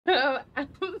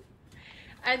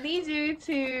I need you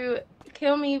to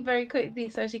kill me very quickly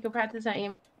so she can practice her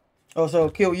aim. Oh, so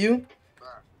kill you?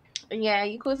 Yeah,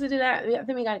 you cool to do that? I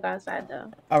think we gotta go outside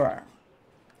though. All right.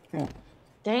 Come on.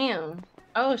 Damn.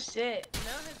 Oh shit. No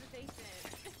hesitation.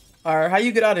 All right, how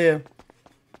you get out of here?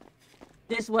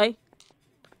 This way.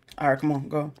 All right, come on,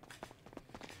 go.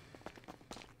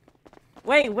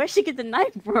 Wait, where'd she get the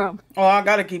knife from? Oh, I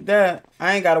gotta keep that.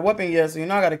 I ain't got a weapon yet, so you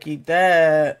know I gotta keep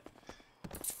that.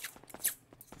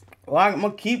 Well, I'm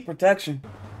gonna keep protection.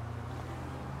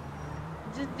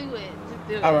 Just do it. Just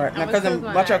do it. All right, now cousin,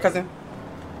 watch out, cousin.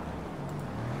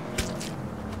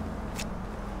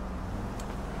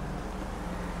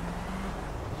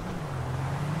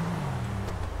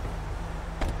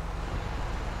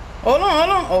 Hold on, hold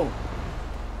on. Oh.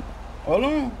 Hold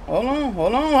on, hold on,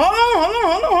 hold on, hold on, hold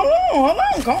on, hold on, hold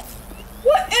on. Come on.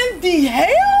 What in the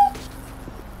hell?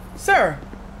 Sir,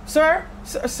 can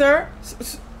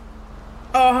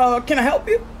I help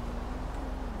you?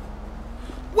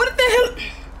 What the hell?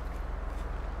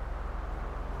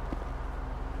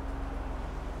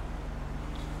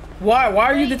 Why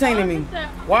are you detaining me?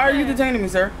 Why are you detaining me,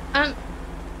 sir?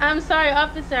 I'm sorry,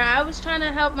 officer. I was trying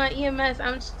to help my EMS.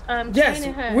 I'm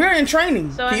training her. Yes, we're in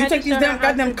training. So can you take these damn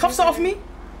goddamn cuffs off me?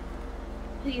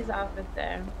 Please,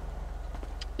 officer.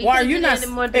 Why are you not?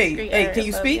 Hey, can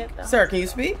you speak? Sir, can you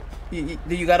speak?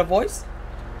 Do you got a voice?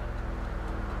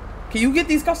 Can you get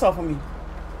these cuffs off of me?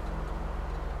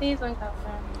 Please uncuff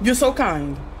her. You're so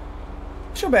kind.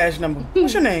 What's your badge number?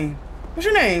 What's your name? What's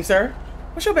your name, sir?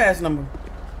 What's your badge number?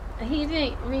 He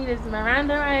didn't read his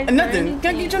Miranda rights. Nothing.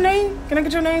 Can I get your name? Can I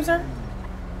get your name, sir?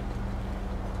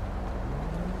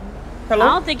 Hello? I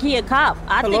don't think he a cop.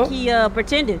 I think he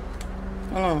pretended.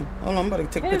 Hold on. I'm about to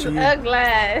take a picture of you. Ugly.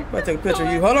 I'm about to take a picture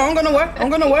of you. Hold on, I'm gonna wear.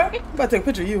 I'm about to take a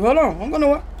picture of you. Hold on, I'm gonna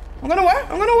wear. I'm about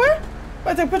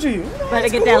to take a picture of you. Better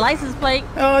get that license plate.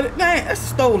 Dang,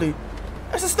 that's a Stoley.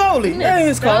 That's a Stoley. That ain't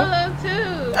his car.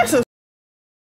 Too. That's a